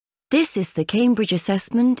This is the Cambridge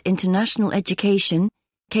Assessment International Education,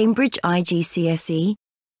 Cambridge IGCSE,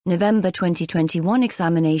 November 2021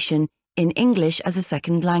 examination in English as a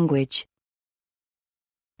second language.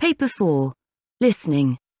 Paper 4.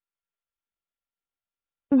 Listening.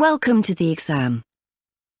 Welcome to the exam.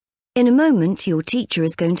 In a moment, your teacher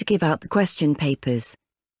is going to give out the question papers.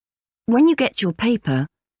 When you get your paper,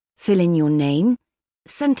 fill in your name,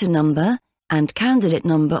 centre number, and candidate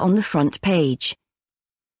number on the front page.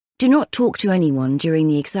 Do not talk to anyone during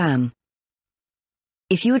the exam.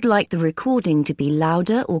 If you would like the recording to be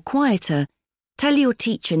louder or quieter, tell your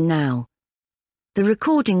teacher now. The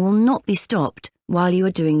recording will not be stopped while you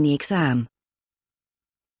are doing the exam.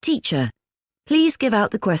 Teacher, please give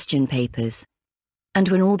out the question papers. And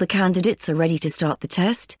when all the candidates are ready to start the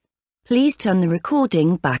test, please turn the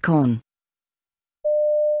recording back on.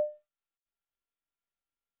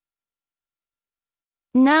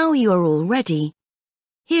 Now you are all ready.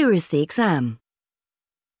 Here is the exam.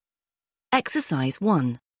 Exercise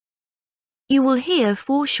 1. You will hear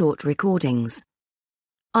 4 short recordings.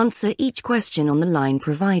 Answer each question on the line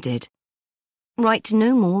provided. Write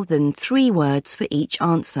no more than 3 words for each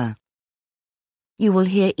answer. You will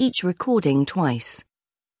hear each recording twice.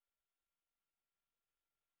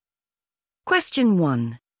 Question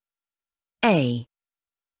 1. A.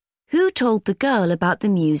 Who told the girl about the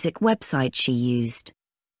music website she used?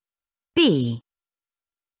 B.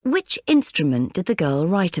 Which instrument did the girl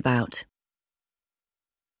write about?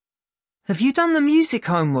 Have you done the music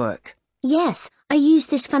homework? Yes, I used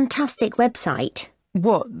this fantastic website.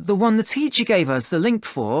 What, the one the teacher gave us the link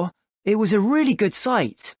for? It was a really good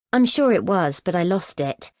site. I'm sure it was, but I lost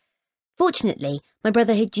it. Fortunately, my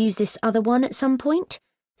brother had used this other one at some point,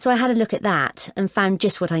 so I had a look at that and found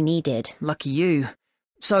just what I needed. Lucky you.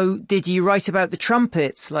 So, did you write about the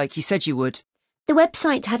trumpet like you said you would? The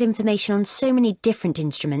website had information on so many different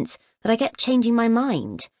instruments that I kept changing my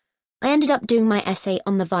mind. I ended up doing my essay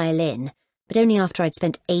on the violin, but only after I'd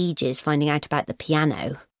spent ages finding out about the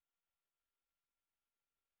piano.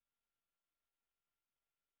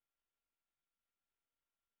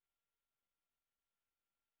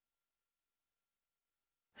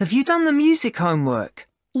 Have you done the music homework?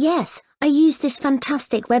 Yes, I used this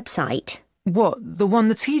fantastic website. What, the one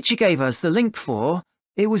the teacher gave us the link for?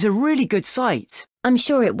 It was a really good site. I'm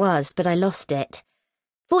sure it was, but I lost it.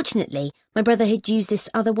 Fortunately, my brother had used this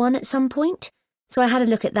other one at some point, so I had a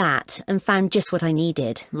look at that and found just what I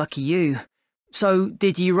needed. Lucky you. So,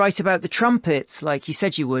 did you write about the trumpet like you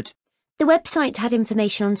said you would? The website had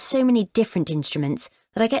information on so many different instruments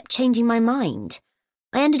that I kept changing my mind.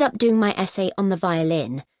 I ended up doing my essay on the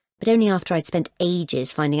violin, but only after I'd spent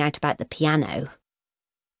ages finding out about the piano.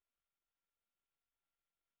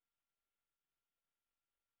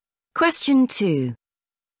 Question 2.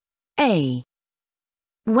 A.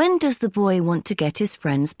 When does the boy want to get his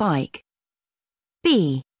friend's bike?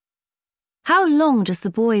 B. How long does the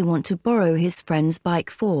boy want to borrow his friend's bike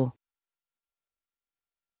for?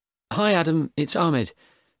 Hi Adam, it's Ahmed.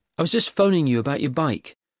 I was just phoning you about your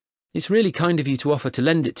bike. It's really kind of you to offer to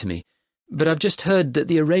lend it to me, but I've just heard that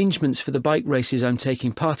the arrangements for the bike races I'm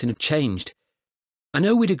taking part in have changed. I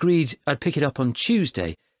know we'd agreed I'd pick it up on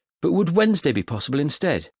Tuesday, but would Wednesday be possible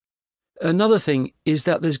instead? Another thing is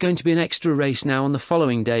that there's going to be an extra race now on the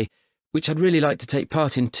following day, which I'd really like to take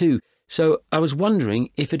part in too, so I was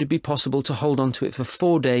wondering if it'd be possible to hold on to it for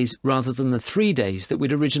 4 days rather than the 3 days that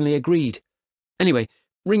we'd originally agreed. Anyway,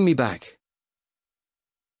 ring me back.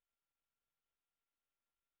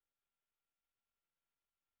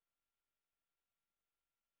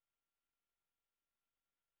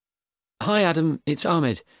 Hi Adam, it's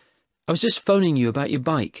Ahmed. I was just phoning you about your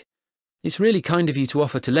bike. It's really kind of you to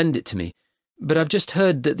offer to lend it to me, but I've just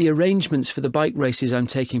heard that the arrangements for the bike races I'm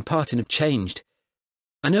taking part in have changed.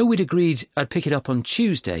 I know we'd agreed I'd pick it up on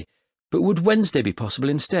Tuesday, but would Wednesday be possible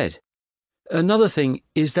instead? Another thing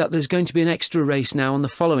is that there's going to be an extra race now on the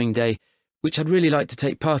following day, which I'd really like to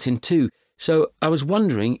take part in too, so I was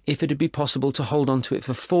wondering if it'd be possible to hold on to it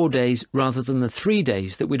for 4 days rather than the 3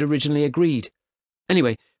 days that we'd originally agreed.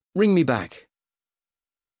 Anyway, ring me back.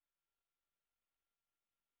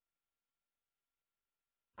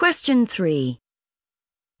 Question 3.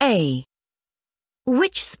 A.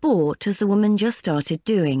 Which sport has the woman just started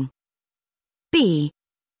doing? B.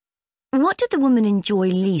 What did the woman enjoy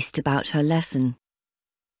least about her lesson?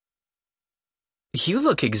 You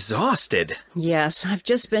look exhausted. Yes, I've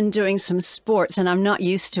just been doing some sports and I'm not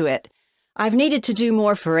used to it. I've needed to do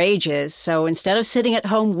more for ages, so instead of sitting at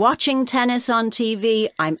home watching tennis on TV,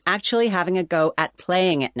 I'm actually having a go at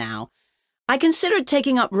playing it now. I considered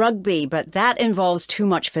taking up rugby, but that involves too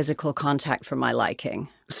much physical contact for my liking.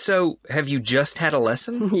 So, have you just had a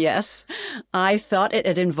lesson? Yes. I thought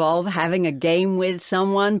it'd involve having a game with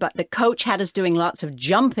someone, but the coach had us doing lots of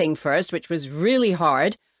jumping first, which was really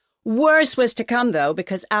hard. Worse was to come, though,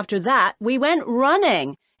 because after that, we went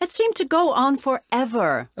running. It seemed to go on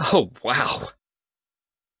forever. Oh, wow.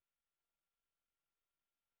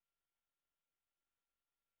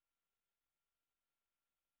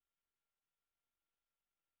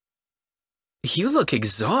 You look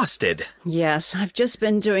exhausted. Yes, I've just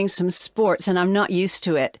been doing some sports and I'm not used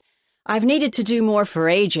to it. I've needed to do more for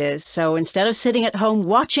ages, so instead of sitting at home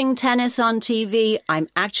watching tennis on TV, I'm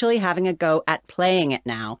actually having a go at playing it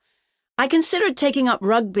now. I considered taking up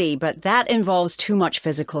rugby, but that involves too much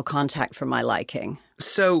physical contact for my liking.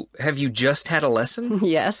 So, have you just had a lesson?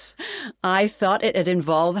 Yes. I thought it'd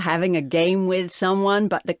involve having a game with someone,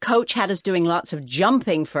 but the coach had us doing lots of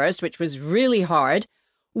jumping first, which was really hard.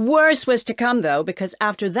 Worse was to come, though, because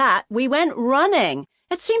after that, we went running.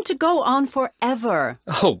 It seemed to go on forever.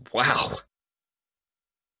 Oh, wow.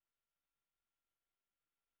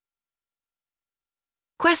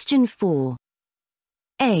 Question 4.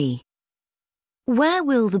 A. Where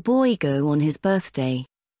will the boy go on his birthday?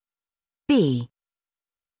 B.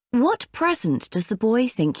 What present does the boy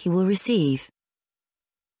think he will receive?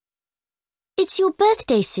 It's your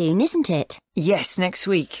birthday soon, isn't it? Yes, next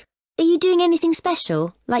week. Are you doing anything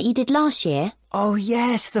special, like you did last year? Oh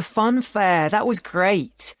yes, the fun fair. That was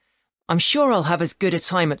great. I'm sure I'll have as good a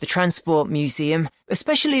time at the Transport Museum,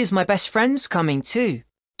 especially as my best friend's coming too.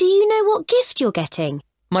 Do you know what gift you're getting?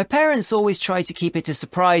 My parents always try to keep it a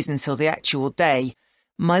surprise until the actual day.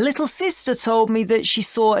 My little sister told me that she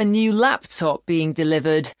saw a new laptop being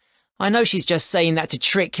delivered. I know she's just saying that to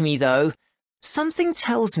trick me though. Something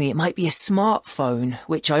tells me it might be a smartphone,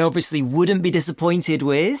 which I obviously wouldn't be disappointed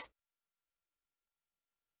with.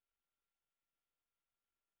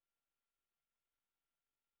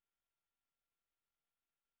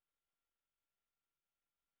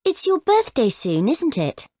 It's your birthday soon, isn't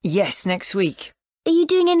it? Yes, next week. Are you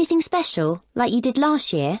doing anything special, like you did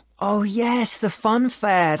last year? Oh yes, the fun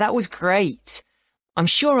fair. That was great. I'm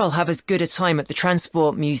sure I'll have as good a time at the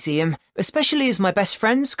Transport Museum, especially as my best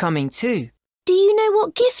friend's coming too. Do you know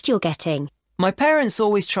what gift you're getting? My parents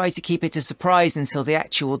always try to keep it a surprise until the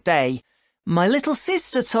actual day. My little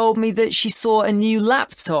sister told me that she saw a new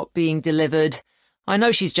laptop being delivered. I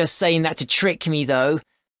know she's just saying that to trick me though.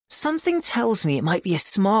 Something tells me it might be a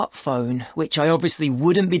smartphone, which I obviously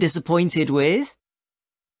wouldn't be disappointed with.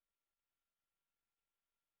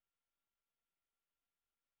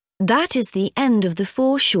 That is the end of the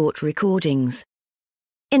 4 short recordings.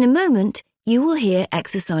 In a moment, you will hear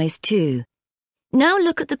exercise 2. Now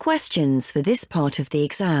look at the questions for this part of the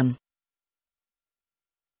exam.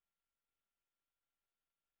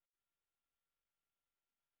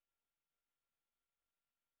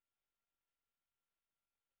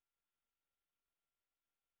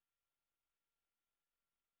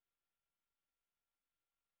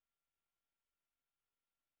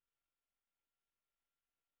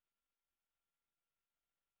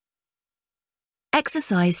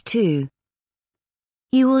 Exercise 2.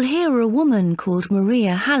 You will hear a woman called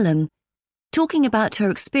Maria Hallam talking about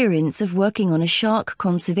her experience of working on a shark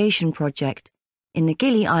conservation project in the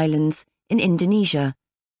Gili Islands in Indonesia.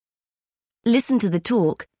 Listen to the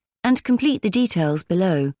talk and complete the details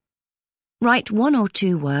below. Write 1 or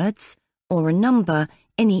 2 words or a number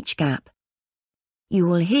in each gap. You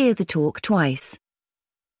will hear the talk twice.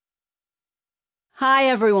 Hi,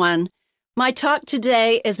 everyone. My talk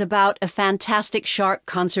today is about a fantastic shark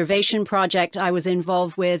conservation project I was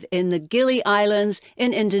involved with in the Gili Islands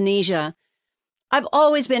in Indonesia. I've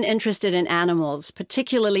always been interested in animals,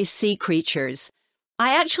 particularly sea creatures.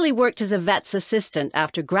 I actually worked as a vet's assistant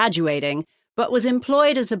after graduating, but was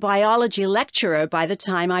employed as a biology lecturer by the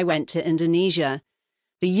time I went to Indonesia.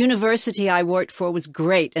 The university I worked for was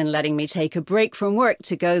great in letting me take a break from work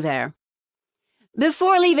to go there.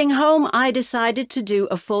 Before leaving home, I decided to do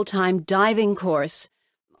a full-time diving course.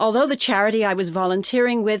 Although the charity I was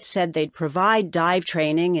volunteering with said they'd provide dive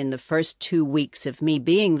training in the first 2 weeks of me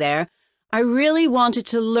being there, I really wanted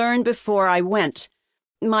to learn before I went.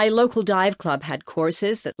 My local dive club had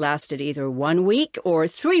courses that lasted either 1 week or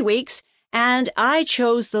 3 weeks, and I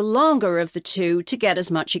chose the longer of the 2 to get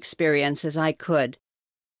as much experience as I could.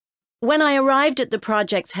 When I arrived at the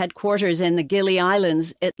project's headquarters in the Gili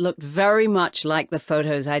Islands, it looked very much like the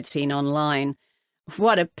photos I'd seen online.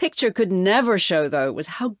 What a picture could never show, though,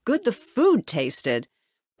 was how good the food tasted.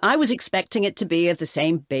 I was expecting it to be of the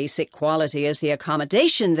same basic quality as the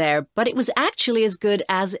accommodation there, but it was actually as good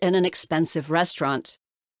as in an expensive restaurant.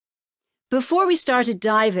 Before we started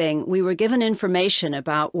diving, we were given information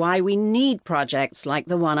about why we need projects like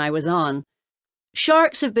the one I was on.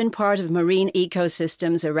 Sharks have been part of marine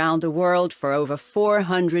ecosystems around the world for over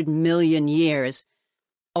 400 million years.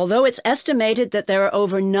 Although it's estimated that there are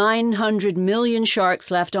over 900 million sharks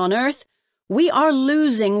left on Earth, we are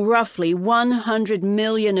losing roughly 100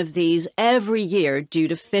 million of these every year due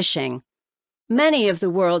to fishing. Many of the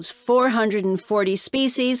world's 440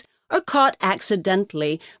 species are caught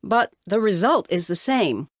accidentally, but the result is the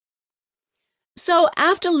same. So,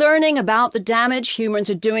 after learning about the damage humans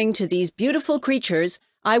are doing to these beautiful creatures,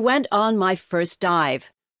 I went on my first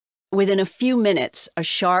dive. Within a few minutes, a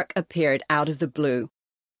shark appeared out of the blue.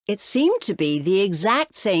 It seemed to be the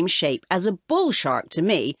exact same shape as a bull shark to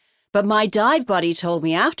me, but my dive buddy told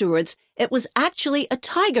me afterwards it was actually a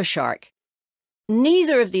tiger shark.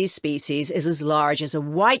 Neither of these species is as large as a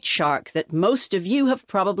white shark that most of you have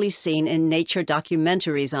probably seen in nature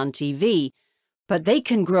documentaries on TV, but they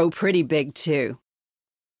can grow pretty big too.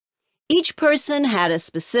 Each person had a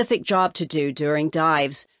specific job to do during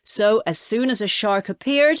dives, so as soon as a shark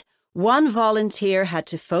appeared, one volunteer had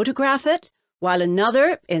to photograph it, while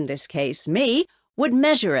another, in this case me, would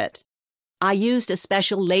measure it. I used a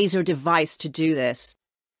special laser device to do this.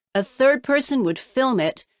 A third person would film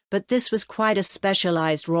it, but this was quite a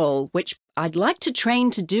specialized role, which I'd like to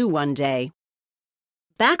train to do one day.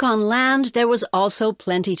 Back on land, there was also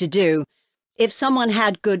plenty to do. If someone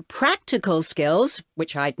had good practical skills,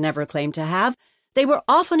 which I'd never claimed to have, they were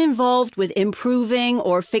often involved with improving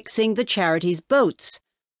or fixing the charity's boats.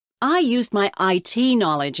 I used my IT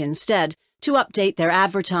knowledge instead to update their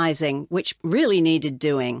advertising, which really needed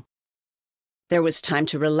doing. There was time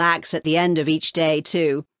to relax at the end of each day,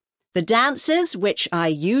 too. The dances, which I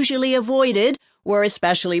usually avoided, were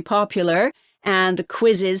especially popular, and the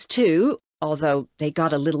quizzes too, although they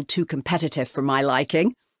got a little too competitive for my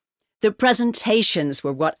liking. The presentations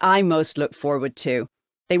were what I most looked forward to.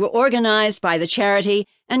 They were organized by the charity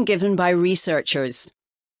and given by researchers.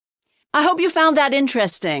 I hope you found that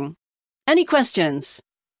interesting. Any questions?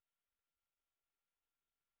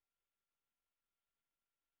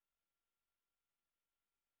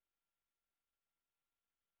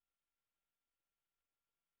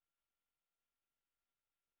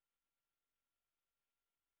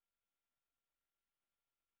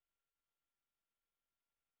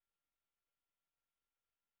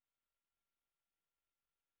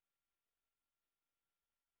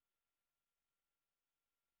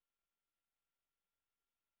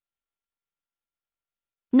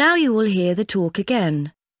 Now you will hear the talk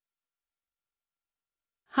again.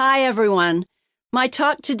 Hi, everyone. My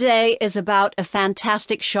talk today is about a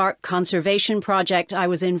fantastic shark conservation project I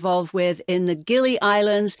was involved with in the Gili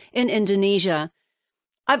Islands in Indonesia.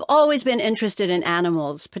 I've always been interested in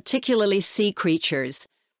animals, particularly sea creatures.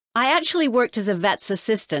 I actually worked as a vet's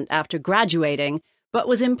assistant after graduating, but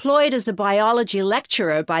was employed as a biology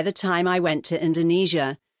lecturer by the time I went to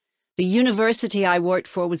Indonesia. The university I worked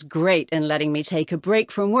for was great in letting me take a break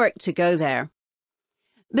from work to go there.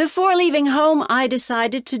 Before leaving home, I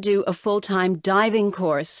decided to do a full-time diving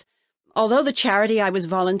course. Although the charity I was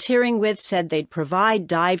volunteering with said they'd provide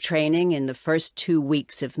dive training in the first 2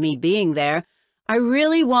 weeks of me being there, I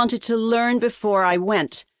really wanted to learn before I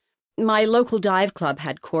went. My local dive club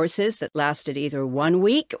had courses that lasted either 1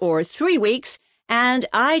 week or 3 weeks, and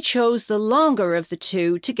I chose the longer of the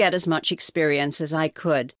two to get as much experience as I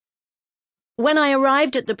could. When I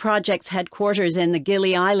arrived at the project's headquarters in the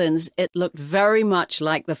Gili Islands, it looked very much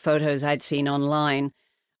like the photos I'd seen online.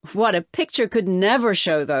 What a picture could never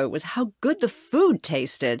show, though, was how good the food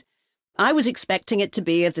tasted. I was expecting it to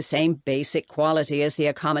be of the same basic quality as the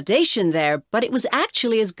accommodation there, but it was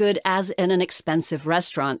actually as good as in an expensive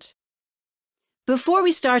restaurant. Before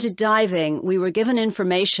we started diving, we were given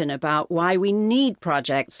information about why we need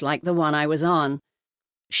projects like the one I was on.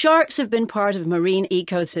 Sharks have been part of marine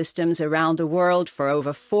ecosystems around the world for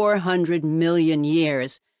over 400 million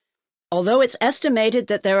years. Although it's estimated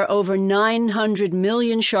that there are over 900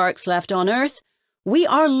 million sharks left on Earth, we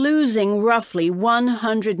are losing roughly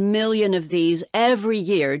 100 million of these every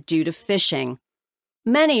year due to fishing.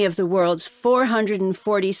 Many of the world's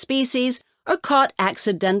 440 species are caught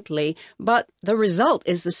accidentally, but the result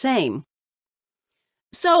is the same.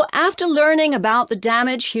 So, after learning about the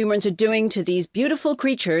damage humans are doing to these beautiful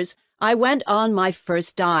creatures, I went on my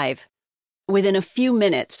first dive. Within a few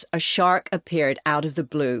minutes, a shark appeared out of the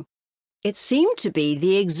blue. It seemed to be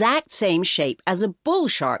the exact same shape as a bull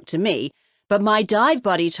shark to me, but my dive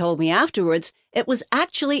buddy told me afterwards it was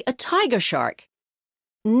actually a tiger shark.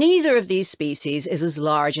 Neither of these species is as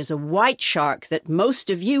large as a white shark that most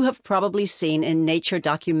of you have probably seen in nature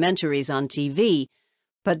documentaries on TV,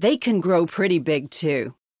 but they can grow pretty big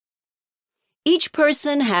too. Each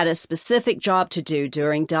person had a specific job to do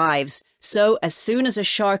during dives, so as soon as a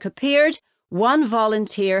shark appeared, one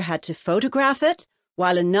volunteer had to photograph it,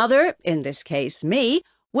 while another, in this case me,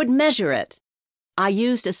 would measure it. I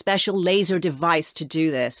used a special laser device to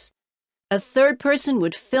do this. A third person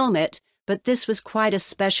would film it, but this was quite a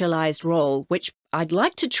specialized role, which I'd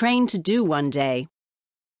like to train to do one day.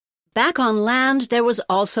 Back on land, there was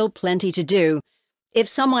also plenty to do. If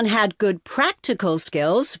someone had good practical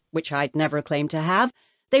skills, which I'd never claimed to have,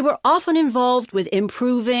 they were often involved with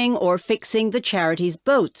improving or fixing the charity's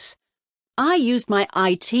boats. I used my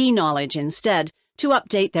IT knowledge instead to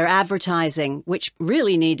update their advertising, which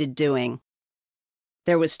really needed doing.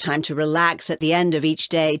 There was time to relax at the end of each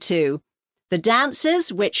day, too. The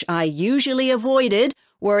dances, which I usually avoided,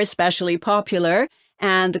 were especially popular,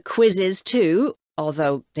 and the quizzes, too,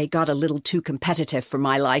 although they got a little too competitive for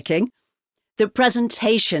my liking. The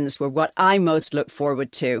presentations were what I most looked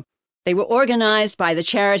forward to. They were organized by the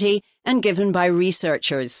charity and given by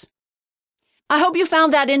researchers. I hope you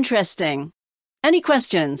found that interesting. Any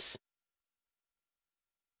questions?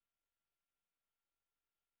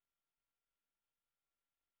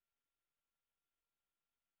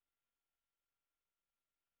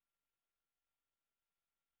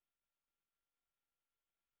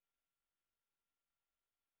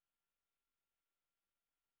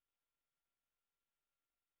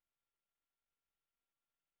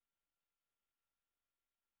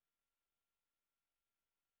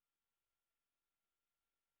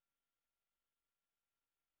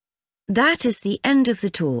 That is the end of the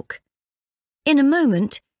talk. In a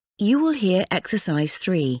moment, you will hear exercise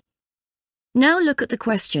 3. Now look at the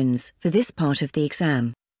questions for this part of the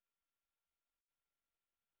exam.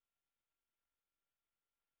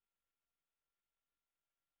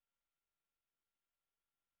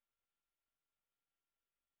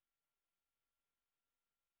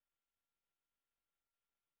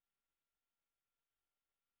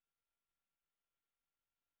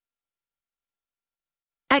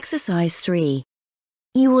 Exercise 3.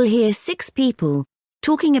 You will hear 6 people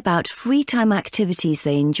talking about free time activities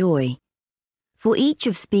they enjoy. For each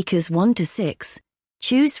of speakers 1 to 6,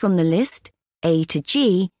 choose from the list, A to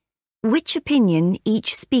G, which opinion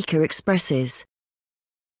each speaker expresses.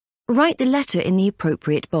 Write the letter in the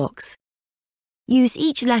appropriate box. Use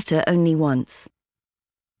each letter only once.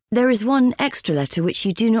 There is one extra letter which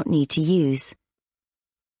you do not need to use.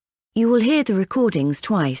 You will hear the recordings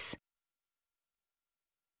twice.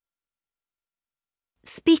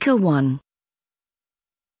 Speaker 1.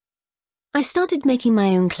 I started making my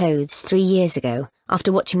own clothes 3 years ago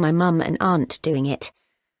after watching my mum and aunt doing it.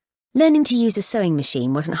 Learning to use a sewing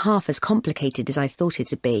machine wasn't half as complicated as I thought it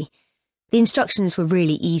would be. The instructions were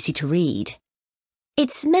really easy to read.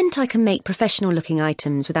 It's meant I can make professional-looking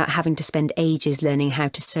items without having to spend ages learning how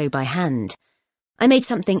to sew by hand. I made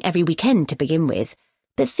something every weekend to begin with,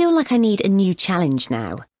 but feel like I need a new challenge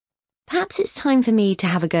now. Perhaps it's time for me to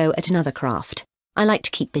have a go at another craft. I like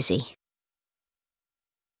to keep busy.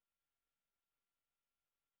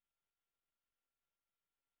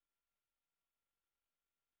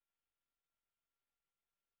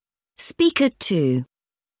 Speaker 2.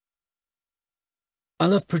 I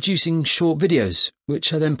love producing short videos,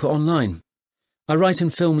 which I then put online. I write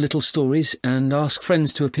and film little stories and ask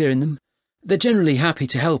friends to appear in them. They're generally happy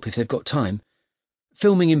to help if they've got time.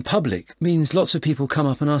 Filming in public means lots of people come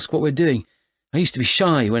up and ask what we're doing. I used to be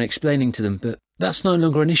shy when explaining to them, but that's no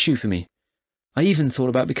longer an issue for me. I even thought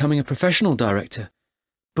about becoming a professional director.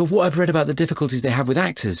 But what I've read about the difficulties they have with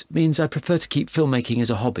actors means I prefer to keep filmmaking as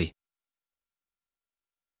a hobby.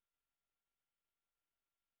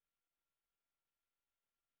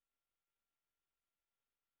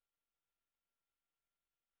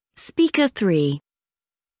 Speaker 3.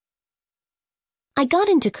 I got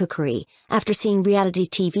into cookery after seeing reality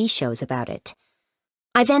TV shows about it.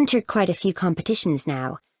 I've entered quite a few competitions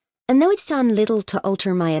now, and though it's done little to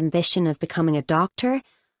alter my ambition of becoming a doctor,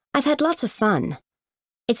 I've had lots of fun.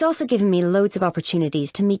 It's also given me loads of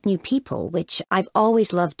opportunities to meet new people, which I've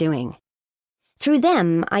always loved doing. Through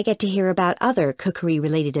them, I get to hear about other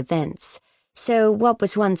cookery-related events, so what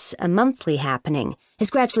was once a monthly happening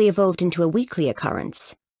has gradually evolved into a weekly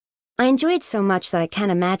occurrence. I enjoy it so much that I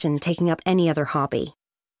can't imagine taking up any other hobby.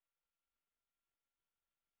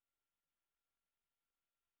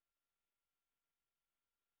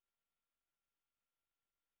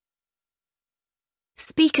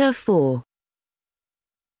 Speaker 4.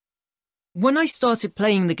 When I started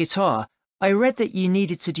playing the guitar, I read that you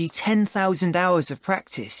needed to do 10,000 hours of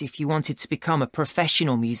practice if you wanted to become a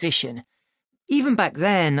professional musician. Even back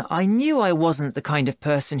then, I knew I wasn't the kind of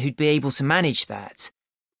person who'd be able to manage that.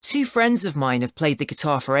 Two friends of mine have played the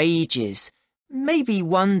guitar for ages. Maybe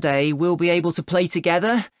one day we'll be able to play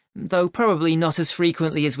together, though probably not as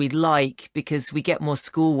frequently as we'd like because we get more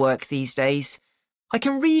schoolwork these days. I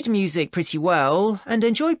can read music pretty well and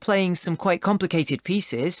enjoy playing some quite complicated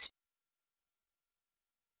pieces.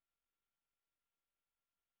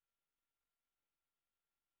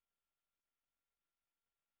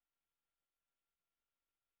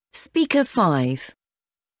 Speaker 5.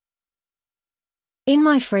 In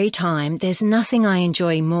my free time, there's nothing I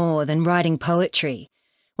enjoy more than writing poetry.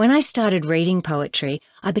 When I started reading poetry,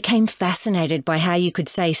 I became fascinated by how you could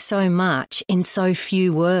say so much in so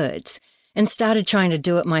few words, and started trying to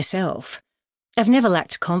do it myself. I've never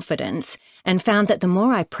lacked confidence, and found that the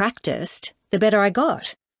more I practiced, the better I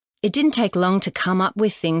got. It didn't take long to come up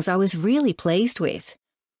with things I was really pleased with.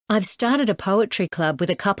 I've started a poetry club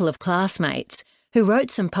with a couple of classmates who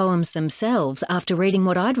wrote some poems themselves after reading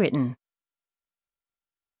what I'd written.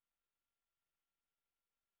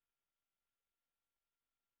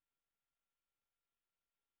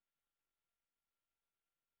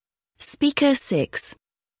 Speaker 6.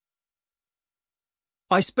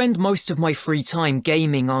 I spend most of my free time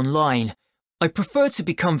gaming online. I prefer to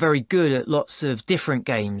become very good at lots of different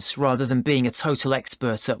games rather than being a total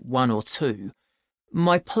expert at one or two.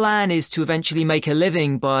 My plan is to eventually make a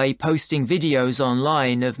living by posting videos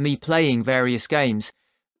online of me playing various games.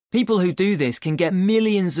 People who do this can get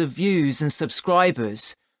millions of views and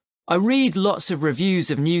subscribers. I read lots of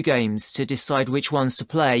reviews of new games to decide which ones to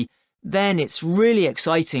play. Then it's really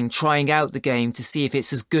exciting trying out the game to see if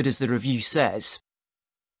it's as good as the review says.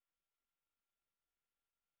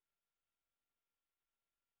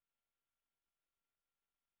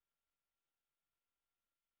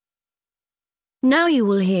 Now you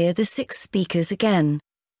will hear the 6 speakers again.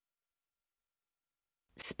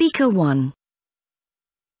 Speaker 1.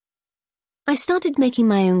 I started making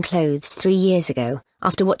my own clothes 3 years ago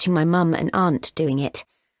after watching my mum and aunt doing it.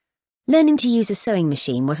 Learning to use a sewing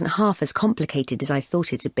machine wasn't half as complicated as I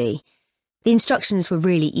thought it'd be. The instructions were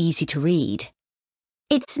really easy to read.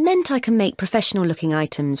 It's meant I can make professional-looking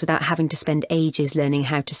items without having to spend ages learning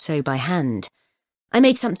how to sew by hand. I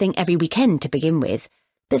made something every weekend to begin with,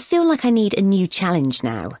 but feel like I need a new challenge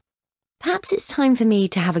now. Perhaps it's time for me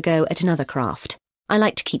to have a go at another craft. I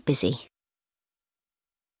like to keep busy.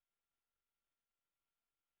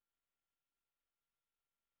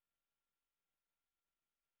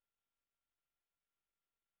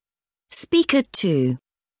 Speaker 2.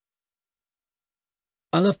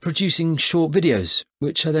 I love producing short videos,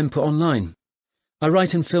 which I then put online. I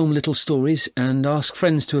write and film little stories and ask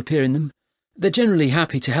friends to appear in them. They're generally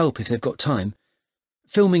happy to help if they've got time.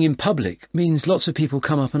 Filming in public means lots of people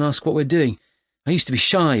come up and ask what we're doing. I used to be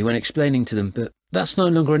shy when explaining to them, but that's no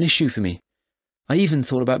longer an issue for me. I even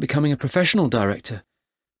thought about becoming a professional director.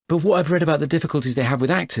 But what I've read about the difficulties they have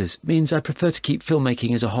with actors means I prefer to keep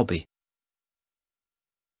filmmaking as a hobby.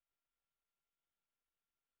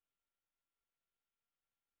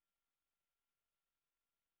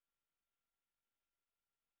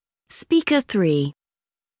 Speaker 3.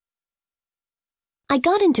 I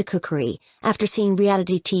got into cookery after seeing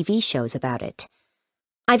reality TV shows about it.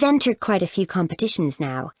 I've entered quite a few competitions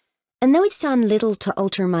now, and though it's done little to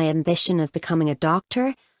alter my ambition of becoming a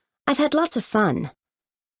doctor, I've had lots of fun.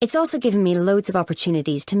 It's also given me loads of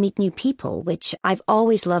opportunities to meet new people, which I've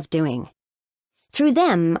always loved doing. Through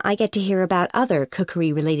them, I get to hear about other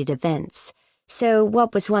cookery-related events, so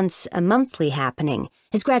what was once a monthly happening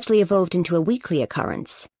has gradually evolved into a weekly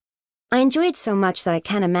occurrence. I enjoy it so much that I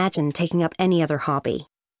can't imagine taking up any other hobby.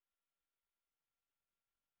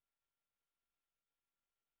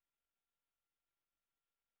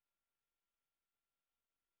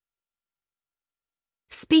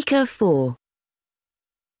 Speaker 4.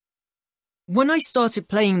 When I started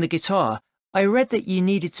playing the guitar, I read that you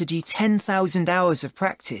needed to do 10,000 hours of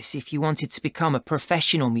practice if you wanted to become a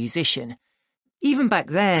professional musician. Even back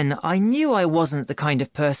then, I knew I wasn't the kind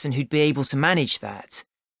of person who'd be able to manage that.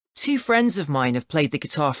 Two friends of mine have played the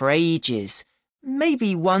guitar for ages.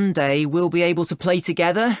 Maybe one day we'll be able to play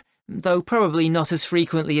together, though probably not as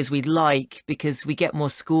frequently as we'd like because we get more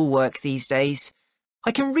schoolwork these days.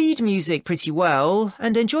 I can read music pretty well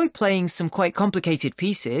and enjoy playing some quite complicated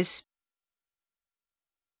pieces.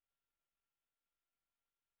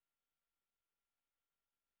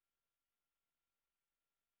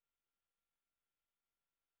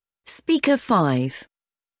 Speaker 5.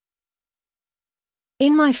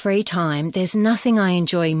 In my free time, there's nothing I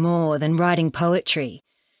enjoy more than writing poetry.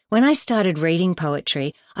 When I started reading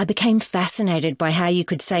poetry, I became fascinated by how you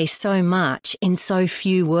could say so much in so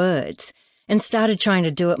few words, and started trying to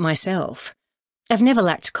do it myself. I've never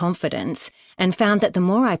lacked confidence and found that the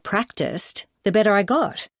more I practiced, the better I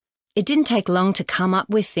got. It didn't take long to come up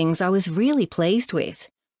with things I was really pleased with.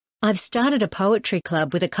 I've started a poetry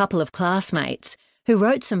club with a couple of classmates who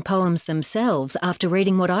wrote some poems themselves after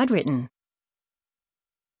reading what I'd written.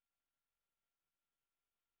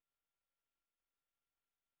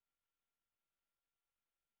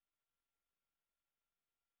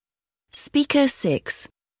 Speaker 6.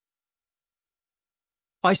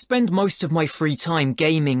 I spend most of my free time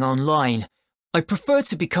gaming online. I prefer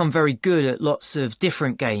to become very good at lots of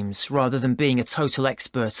different games rather than being a total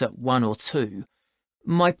expert at one or two.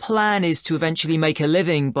 My plan is to eventually make a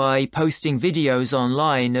living by posting videos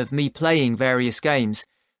online of me playing various games.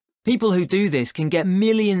 People who do this can get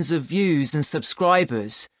millions of views and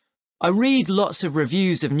subscribers. I read lots of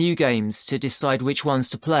reviews of new games to decide which ones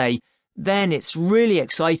to play. Then it's really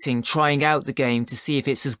exciting trying out the game to see if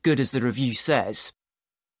it's as good as the review says.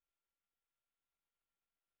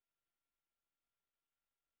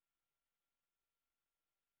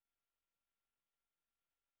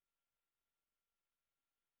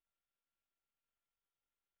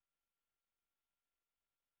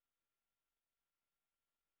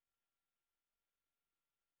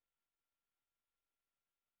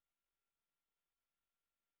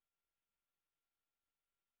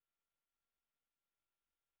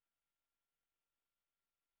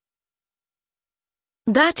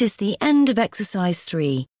 That is the end of exercise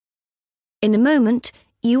 3. In a moment,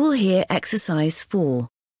 you will hear exercise 4.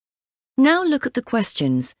 Now look at the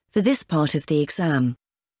questions for this part of the exam.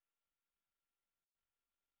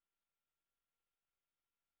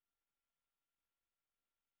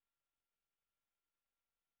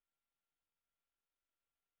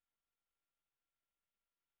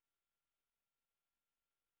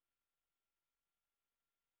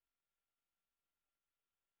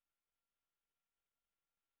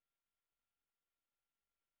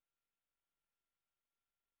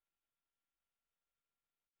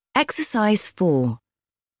 Exercise 4.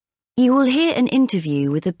 You will hear an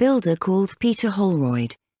interview with a builder called Peter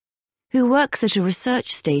Holroyd, who works at a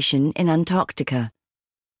research station in Antarctica.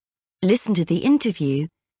 Listen to the interview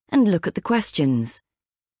and look at the questions.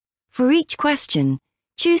 For each question,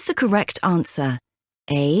 choose the correct answer,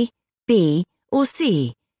 A, B, or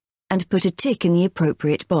C, and put a tick in the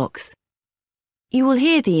appropriate box. You will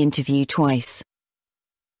hear the interview twice.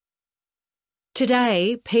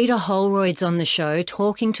 Today, Peter Holroyd's on the show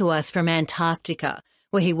talking to us from Antarctica,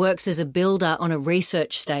 where he works as a builder on a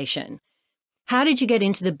research station. How did you get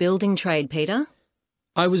into the building trade, Peter?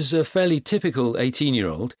 I was a fairly typical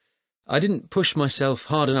 18-year-old. I didn't push myself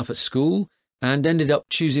hard enough at school and ended up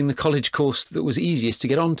choosing the college course that was easiest to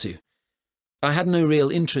get onto. I had no real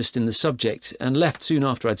interest in the subject and left soon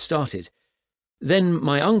after I'd started. Then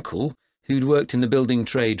my uncle, who'd worked in the building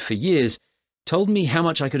trade for years, told me how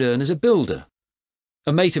much I could earn as a builder.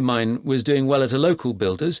 A mate of mine was doing well at a local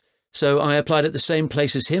builder's, so I applied at the same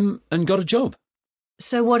place as him and got a job.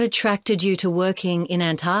 So what attracted you to working in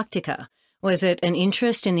Antarctica? Was it an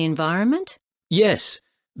interest in the environment? Yes,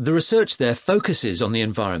 the research there focuses on the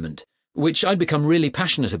environment, which I'd become really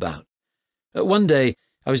passionate about. One day,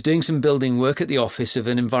 I was doing some building work at the office of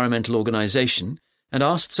an environmental organisation and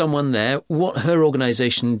asked someone there what her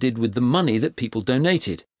organisation did with the money that people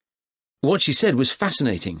donated. What she said was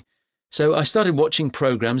fascinating. So I started watching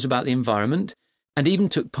programmes about the environment and even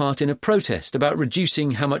took part in a protest about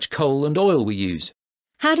reducing how much coal and oil we use.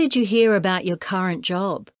 How did you hear about your current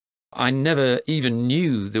job? I never even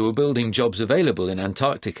knew there were building jobs available in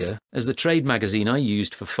Antarctica, as the trade magazine I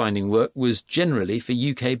used for finding work was generally for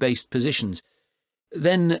UK-based positions.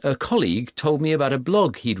 Then a colleague told me about a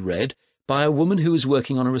blog he'd read by a woman who was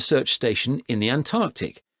working on a research station in the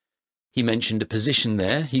Antarctic. He mentioned a position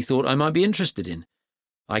there he thought I might be interested in.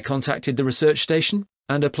 I contacted the research station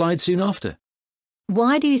and applied soon after.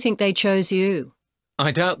 Why do you think they chose you?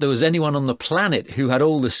 I doubt there was anyone on the planet who had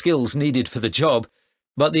all the skills needed for the job,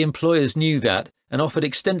 but the employers knew that and offered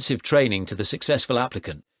extensive training to the successful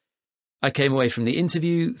applicant. I came away from the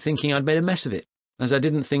interview thinking I'd made a mess of it, as I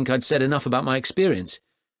didn't think I'd said enough about my experience.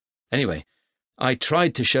 Anyway, I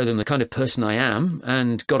tried to show them the kind of person I am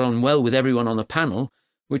and got on well with everyone on the panel,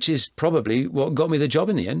 which is probably what got me the job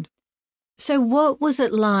in the end. So what was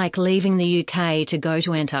it like leaving the UK to go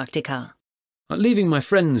to Antarctica? Leaving my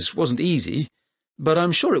friends wasn't easy, but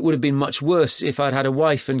I'm sure it would have been much worse if I'd had a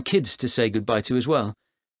wife and kids to say goodbye to as well.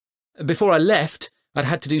 Before I left, I'd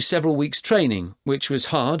had to do several weeks' training, which was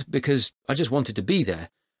hard because I just wanted to be there.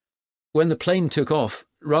 When the plane took off,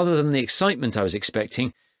 rather than the excitement I was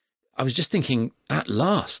expecting, I was just thinking, at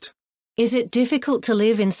last. Is it difficult to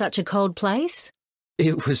live in such a cold place?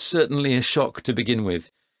 It was certainly a shock to begin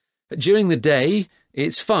with. During the day,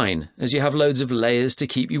 it's fine, as you have loads of layers to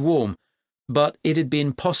keep you warm, but it'd be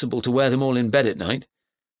impossible to wear them all in bed at night.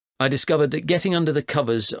 I discovered that getting under the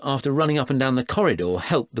covers after running up and down the corridor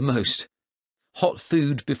helped the most. Hot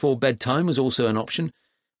food before bedtime was also an option,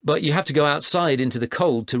 but you have to go outside into the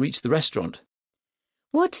cold to reach the restaurant.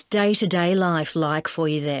 What's day-to-day life like for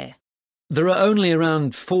you there? There are only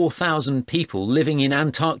around 4,000 people living in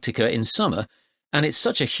Antarctica in summer, and it's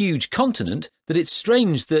such a huge continent that it's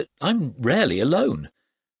strange that I'm rarely alone.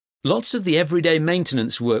 Lots of the everyday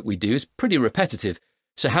maintenance work we do is pretty repetitive,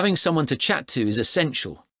 so having someone to chat to is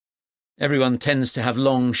essential. Everyone tends to have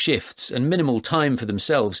long shifts and minimal time for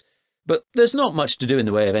themselves, but there's not much to do in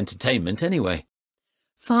the way of entertainment anyway.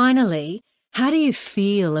 Finally, how do you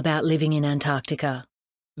feel about living in Antarctica?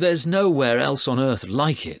 There's nowhere else on Earth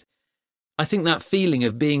like it. I think that feeling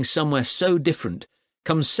of being somewhere so different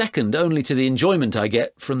comes second only to the enjoyment I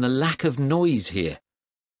get from the lack of noise here.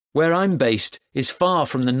 Where I'm based is far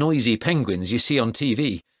from the noisy penguins you see on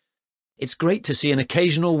TV. It's great to see an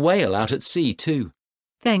occasional whale out at sea too.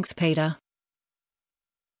 Thanks, Peter.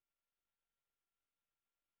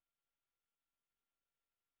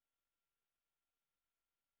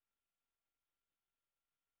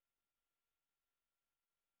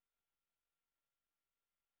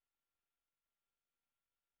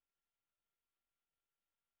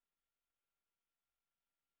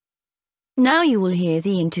 Now you will hear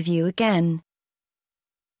the interview again.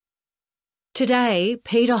 Today,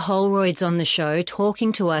 Peter Holroyd's on the show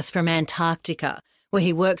talking to us from Antarctica, where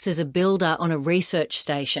he works as a builder on a research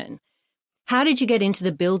station. How did you get into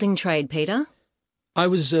the building trade, Peter? I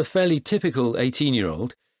was a fairly typical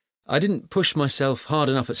 18-year-old. I didn't push myself hard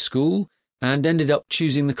enough at school and ended up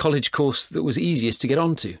choosing the college course that was easiest to get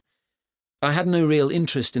onto. I had no real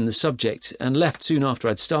interest in the subject and left soon after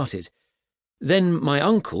I'd started. Then my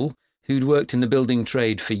uncle, who'd worked in the building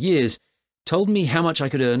trade for years, told me how much I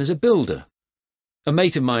could earn as a builder. A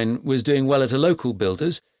mate of mine was doing well at a local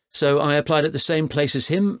builder's, so I applied at the same place as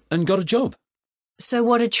him and got a job. So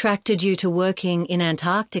what attracted you to working in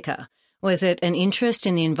Antarctica? Was it an interest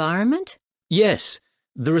in the environment? Yes,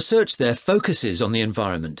 the research there focuses on the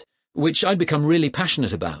environment, which I'd become really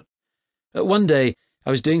passionate about. One day, I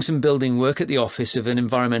was doing some building work at the office of an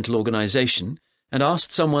environmental organisation and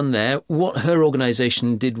asked someone there what her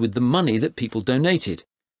organisation did with the money that people donated.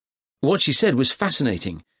 What she said was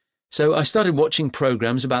fascinating, so I started watching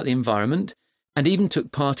programmes about the environment and even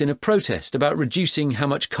took part in a protest about reducing how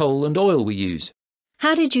much coal and oil we use.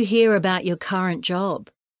 How did you hear about your current job?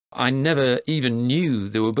 I never even knew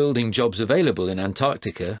there were building jobs available in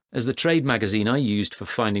Antarctica, as the trade magazine I used for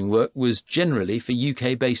finding work was generally for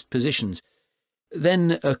UK-based positions.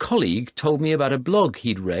 Then a colleague told me about a blog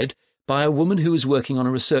he'd read by a woman who was working on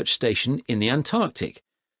a research station in the Antarctic.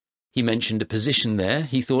 He mentioned a position there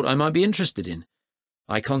he thought I might be interested in.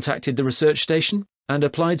 I contacted the research station and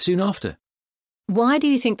applied soon after. Why do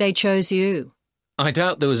you think they chose you? I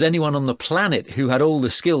doubt there was anyone on the planet who had all the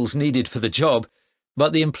skills needed for the job,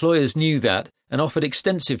 but the employers knew that and offered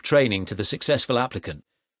extensive training to the successful applicant.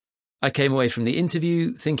 I came away from the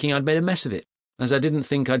interview thinking I'd made a mess of it, as I didn't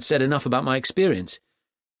think I'd said enough about my experience.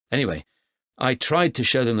 Anyway, I tried to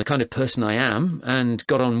show them the kind of person I am and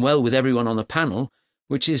got on well with everyone on the panel,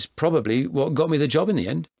 which is probably what got me the job in the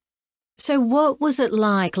end. So what was it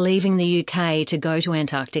like leaving the UK to go to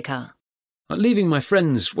Antarctica? Leaving my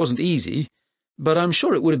friends wasn't easy, but I'm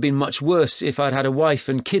sure it would have been much worse if I'd had a wife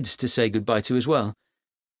and kids to say goodbye to as well.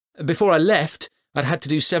 Before I left, I'd had to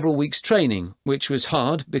do several weeks' training, which was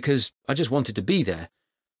hard because I just wanted to be there.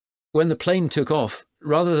 When the plane took off,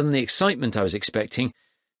 rather than the excitement I was expecting,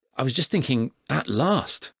 I was just thinking, at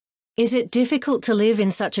last. Is it difficult to live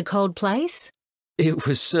in such a cold place? It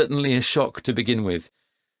was certainly a shock to begin with.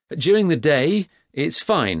 During the day, it's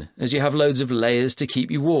fine, as you have loads of layers to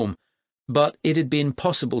keep you warm, but it'd be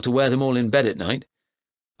impossible to wear them all in bed at night.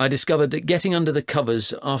 I discovered that getting under the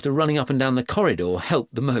covers after running up and down the corridor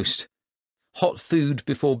helped the most. Hot food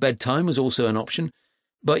before bedtime was also an option,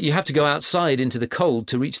 but you have to go outside into the cold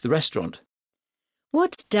to reach the restaurant.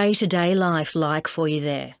 What's day-to-day life like for you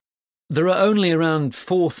there? There are only around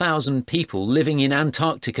 4,000 people living in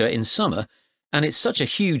Antarctica in summer, and it's such a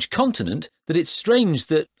huge continent that it's strange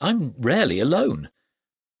that I'm rarely alone.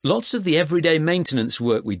 Lots of the everyday maintenance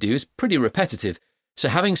work we do is pretty repetitive, so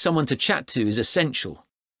having someone to chat to is essential.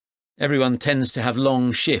 Everyone tends to have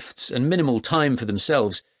long shifts and minimal time for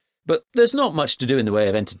themselves, but there's not much to do in the way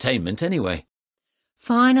of entertainment anyway.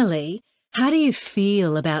 Finally, how do you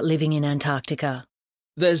feel about living in Antarctica?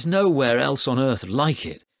 There's nowhere else on Earth like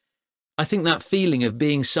it. I think that feeling of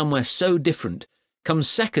being somewhere so different comes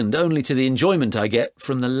second only to the enjoyment I get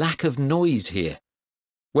from the lack of noise here.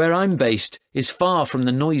 Where I'm based is far from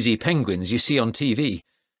the noisy penguins you see on TV.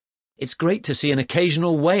 It's great to see an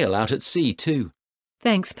occasional whale out at sea too.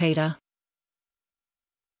 Thanks, Peter.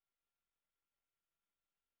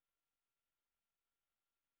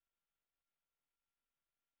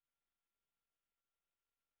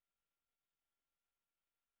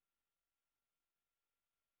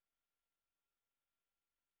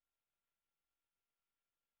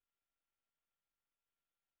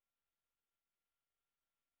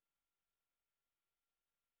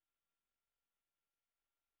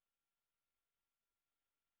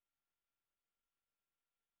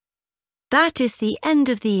 That is the end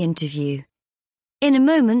of the interview. In a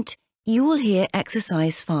moment, you will hear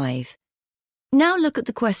exercise 5. Now look at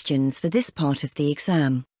the questions for this part of the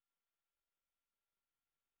exam.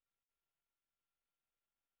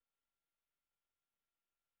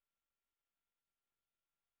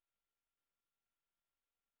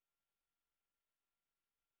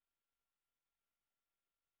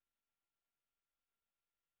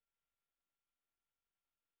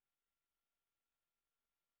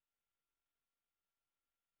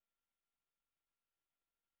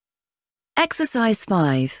 Exercise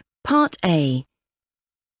 5, Part A.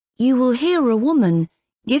 You will hear a woman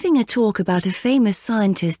giving a talk about a famous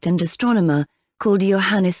scientist and astronomer called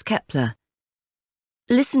Johannes Kepler.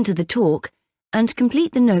 Listen to the talk and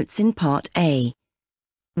complete the notes in Part A.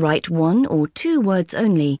 Write 1 or 2 words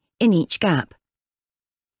only in each gap.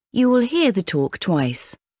 You will hear the talk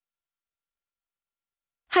twice.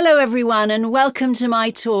 Hello everyone and welcome to my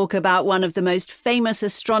talk about one of the most famous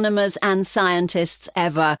astronomers and scientists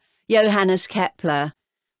ever, Johannes Kepler.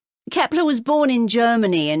 Kepler was born in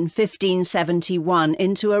Germany in 1571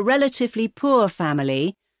 into a relatively poor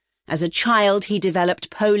family. As a child, he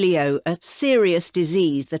developed polio, a serious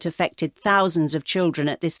disease that affected thousands of children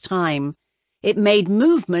at this time. It made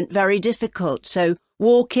movement very difficult, so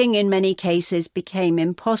walking in many cases became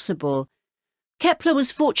impossible. Kepler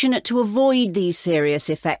was fortunate to avoid these serious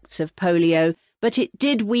effects of polio, but it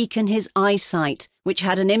did weaken his eyesight, which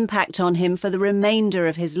had an impact on him for the remainder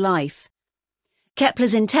of his life.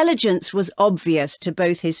 Kepler's intelligence was obvious to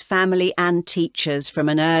both his family and teachers from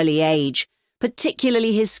an early age,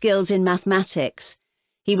 particularly his skills in mathematics.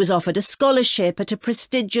 He was offered a scholarship at a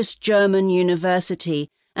prestigious German university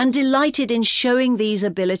and delighted in showing these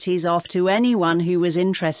abilities off to anyone who was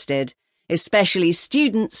interested, especially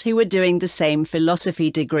students who were doing the same philosophy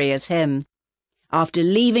degree as him. After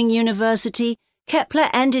leaving university, Kepler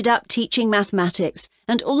ended up teaching mathematics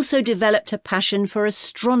and also developed a passion for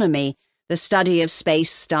astronomy, the study of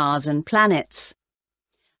space, stars and planets.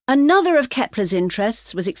 Another of Kepler's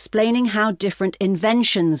interests was explaining how different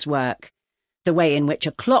inventions work. The way in which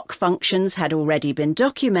a clock functions had already been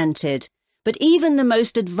documented, but even the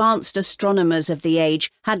most advanced astronomers of the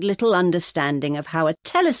age had little understanding of how a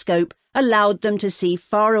telescope allowed them to see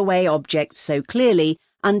faraway objects so clearly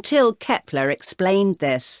until Kepler explained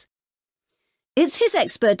this. It's his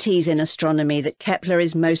expertise in astronomy that Kepler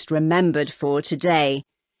is most remembered for today.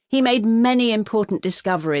 He made many important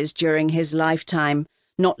discoveries during his lifetime,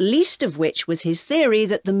 not least of which was his theory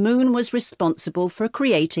that the moon was responsible for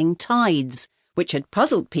creating tides, which had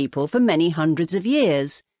puzzled people for many hundreds of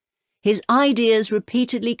years. His ideas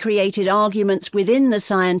repeatedly created arguments within the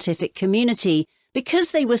scientific community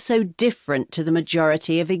because they were so different to the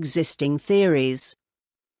majority of existing theories.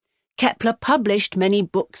 Kepler published many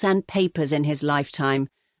books and papers in his lifetime,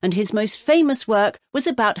 and his most famous work was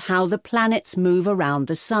about how the planets move around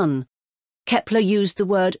the sun. Kepler used the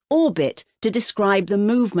word orbit to describe the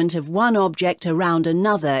movement of one object around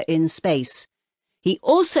another in space. He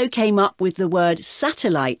also came up with the word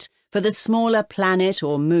satellite for the smaller planet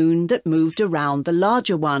or moon that moved around the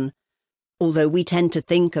larger one. Although we tend to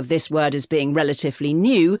think of this word as being relatively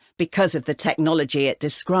new because of the technology it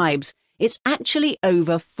describes, it's actually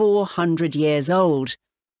over 400 years old.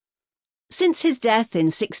 Since his death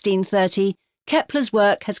in 1630, Kepler's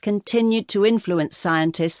work has continued to influence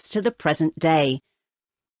scientists to the present day.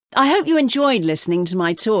 I hope you enjoyed listening to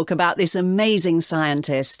my talk about this amazing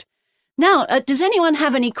scientist. Now, does anyone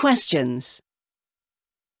have any questions?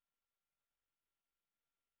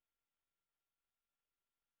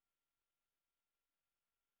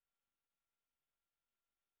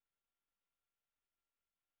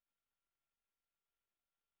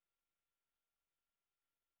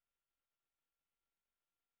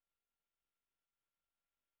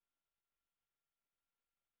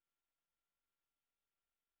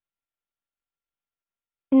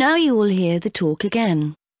 Now you will hear the talk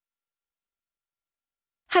again.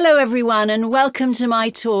 Hello everyone and welcome to my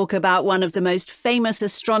talk about one of the most famous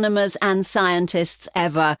astronomers and scientists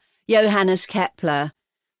ever, Johannes Kepler.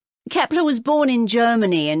 Kepler was born in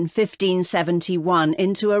Germany in 1571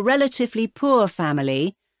 into a relatively poor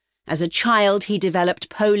family. As a child, he developed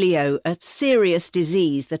polio, a serious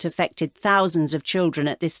disease that affected thousands of children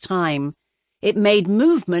at this time. It made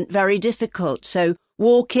movement very difficult, so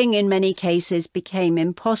walking in many cases became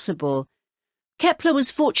impossible. Kepler was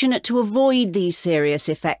fortunate to avoid these serious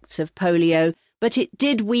effects of polio, but it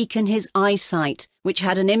did weaken his eyesight, which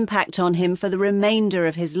had an impact on him for the remainder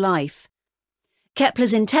of his life.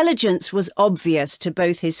 Kepler's intelligence was obvious to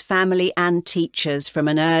both his family and teachers from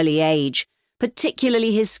an early age,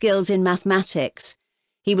 particularly his skills in mathematics.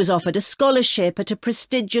 He was offered a scholarship at a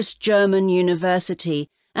prestigious German university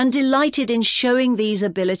and delighted in showing these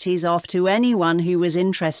abilities off to anyone who was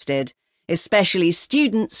interested, especially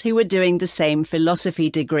students who were doing the same philosophy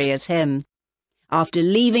degree as him. After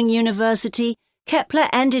leaving university, Kepler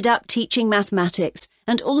ended up teaching mathematics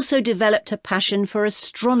and also developed a passion for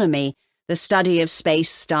astronomy, the study of space,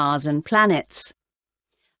 stars and planets.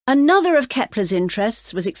 Another of Kepler's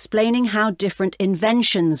interests was explaining how different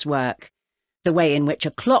inventions work. The way in which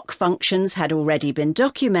a clock functions had already been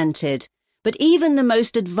documented, but even the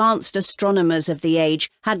most advanced astronomers of the age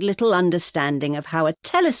had little understanding of how a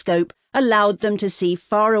telescope allowed them to see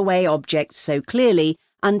faraway objects so clearly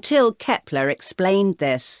until Kepler explained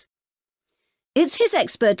this. It's his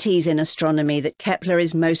expertise in astronomy that Kepler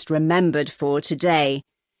is most remembered for today.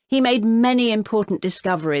 He made many important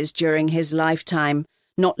discoveries during his lifetime,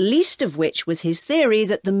 not least of which was his theory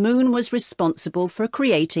that the moon was responsible for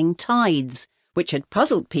creating tides, which had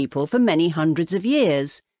puzzled people for many hundreds of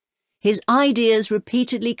years. His ideas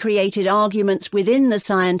repeatedly created arguments within the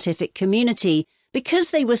scientific community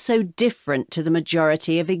because they were so different to the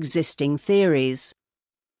majority of existing theories.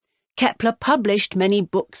 Kepler published many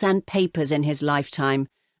books and papers in his lifetime,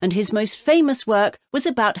 and his most famous work was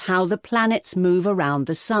about how the planets move around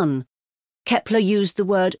the sun. Kepler used the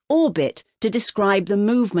word orbit to describe the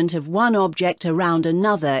movement of one object around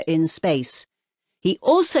another in space. He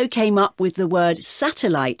also came up with the word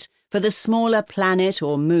satellite for the smaller planet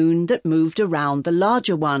or moon that moved around the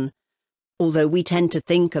larger one. Although we tend to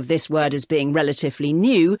think of this word as being relatively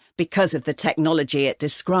new because of the technology it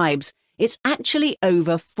describes, it's actually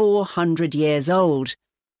over 400 years old.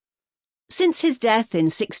 Since his death in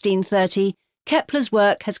 1630, Kepler's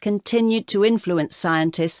work has continued to influence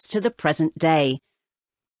scientists to the present day.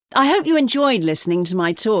 I hope you enjoyed listening to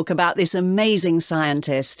my talk about this amazing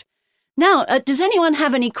scientist. Now, does anyone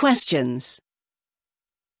have any questions?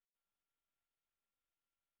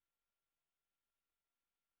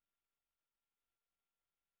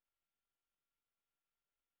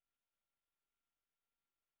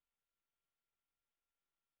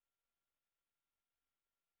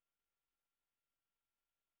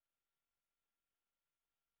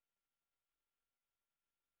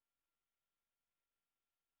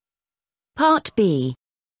 Part B.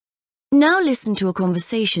 Now listen to a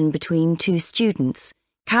conversation between two students,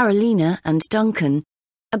 Carolina and Duncan,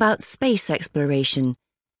 about space exploration,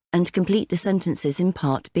 and complete the sentences in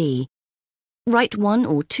Part B. Write 1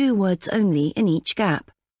 or 2 words only in each gap.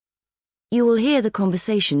 You will hear the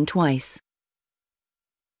conversation twice.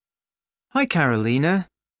 Hi, Carolina.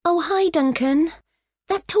 Oh, hi, Duncan.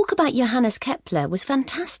 That talk about Johannes Kepler was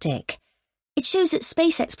fantastic. It shows that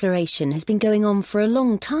space exploration has been going on for a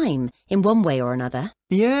long time, in one way or another.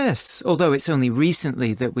 Yes, although it's only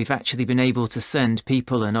recently that we've actually been able to send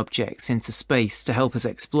people and objects into space to help us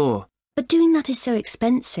explore. But doing that is so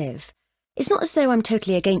expensive. It's not as though I'm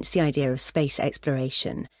totally against the idea of space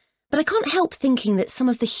exploration, but I can't help thinking that some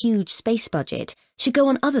of the huge space budget should go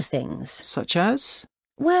on other things. Such as?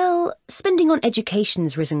 Well, spending on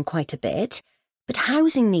education's risen quite a bit, but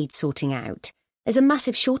housing needs sorting out. There's a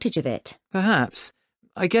massive shortage of it. Perhaps.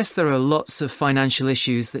 I guess there are lots of financial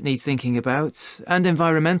issues that need thinking about, and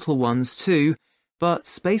environmental ones too, but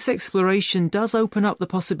space exploration does open up the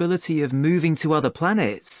possibility of moving to other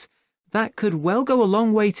planets. That could well go a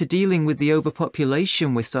long way to dealing with the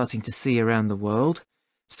overpopulation we're starting to see around the world.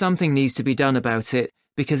 Something needs to be done about it,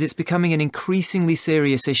 because it's becoming an increasingly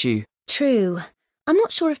serious issue. True. I'm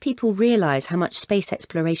not sure if people realise how much space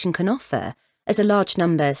exploration can offer, as a large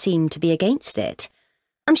number seem to be against it.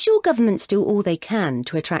 I'm sure governments do all they can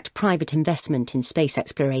to attract private investment in space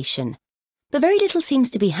exploration, but very little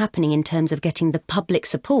seems to be happening in terms of getting the public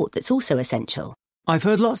support that's also essential. I've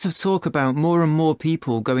heard lots of talk about more and more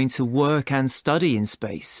people going to work and study in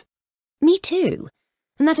space. Me too.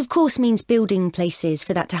 And that of course means building places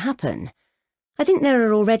for that to happen. I think there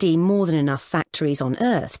are already more than enough factories on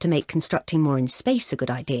Earth to make constructing more in space a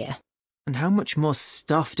good idea. And how much more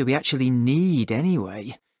stuff do we actually need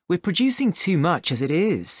anyway? We're producing too much as it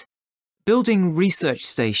is. Building research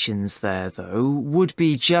stations there, though, would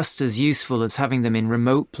be just as useful as having them in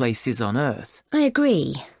remote places on Earth. I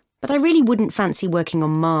agree, but I really wouldn't fancy working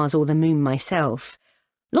on Mars or the Moon myself.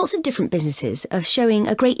 Lots of different businesses are showing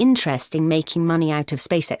a great interest in making money out of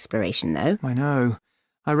space exploration, though. I know.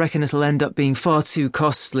 I reckon it'll end up being far too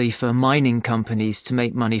costly for mining companies to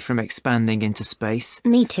make money from expanding into space.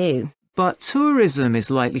 Me too. But tourism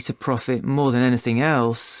is likely to profit more than anything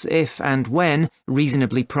else if and when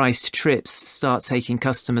reasonably priced trips start taking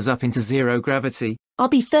customers up into zero gravity. I'll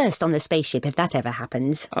be first on the spaceship if that ever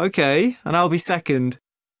happens. Okay, and I'll be second.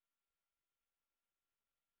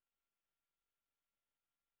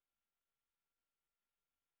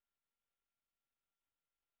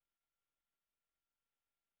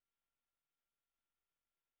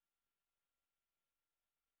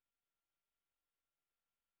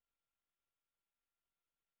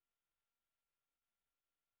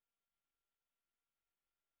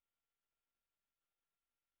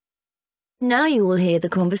 Now you will hear the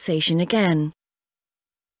conversation again.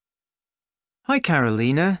 Hi,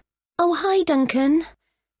 Carolina. Oh, hi, Duncan.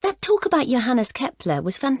 That talk about Johannes Kepler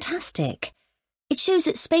was fantastic. It shows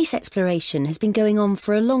that space exploration has been going on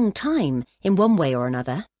for a long time, in one way or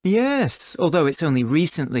another. Yes, although it's only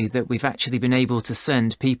recently that we've actually been able to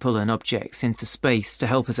send people and objects into space to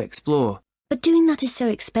help us explore. But doing that is so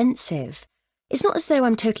expensive. It's not as though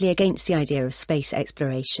I'm totally against the idea of space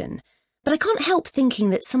exploration, but I can't help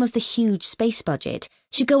thinking that some of the huge space budget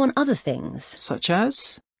should go on other things. Such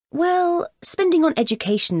as? Well, spending on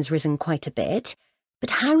education's risen quite a bit,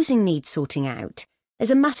 but housing needs sorting out.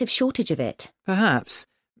 There's a massive shortage of it. Perhaps.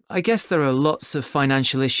 I guess there are lots of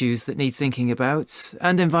financial issues that need thinking about,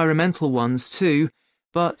 and environmental ones too,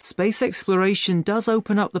 but space exploration does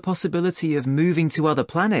open up the possibility of moving to other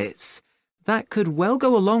planets. That could well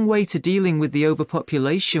go a long way to dealing with the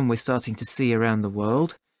overpopulation we're starting to see around the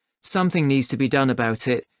world. Something needs to be done about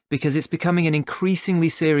it, because it's becoming an increasingly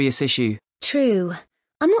serious issue. True.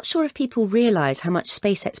 I'm not sure if people realise how much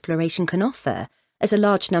space exploration can offer, as a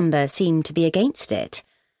large number seem to be against it.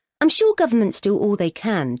 I'm sure governments do all they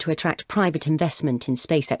can to attract private investment in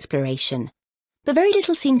space exploration. But very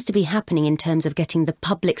little seems to be happening in terms of getting the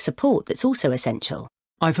public support that's also essential.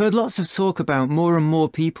 I've heard lots of talk about more and more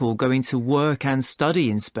people going to work and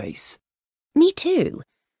study in space. Me too.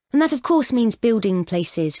 And that of course means building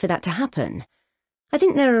places for that to happen. I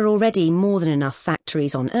think there are already more than enough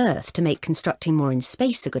factories on Earth to make constructing more in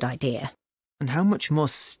space a good idea. And how much more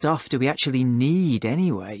stuff do we actually need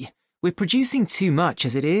anyway? We're producing too much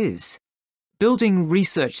as it is. Building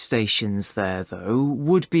research stations there, though,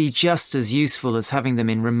 would be just as useful as having them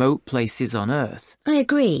in remote places on Earth. I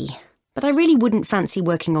agree, but I really wouldn't fancy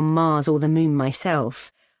working on Mars or the Moon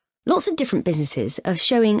myself. Lots of different businesses are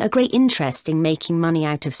showing a great interest in making money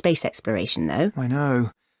out of space exploration, though. I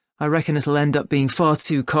know. I reckon it'll end up being far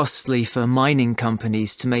too costly for mining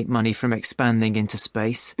companies to make money from expanding into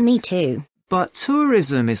space. Me too. But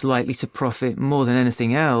tourism is likely to profit more than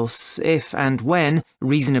anything else if and when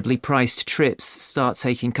reasonably priced trips start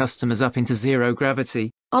taking customers up into zero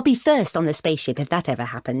gravity. I'll be first on the spaceship if that ever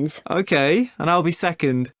happens. Okay, and I'll be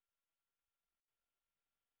second.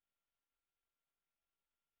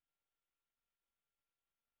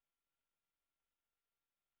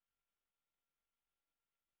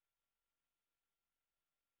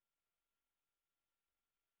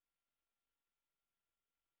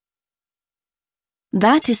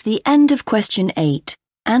 That is the end of question 8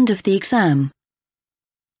 and of the exam.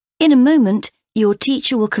 In a moment, your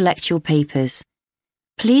teacher will collect your papers.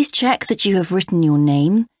 Please check that you have written your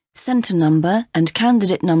name, centre number and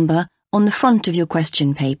candidate number on the front of your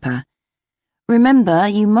question paper. Remember,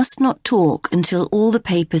 you must not talk until all the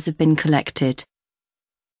papers have been collected.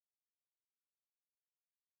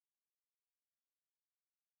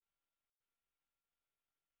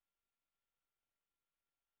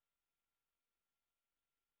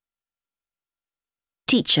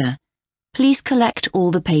 Teacher, please collect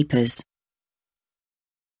all the papers.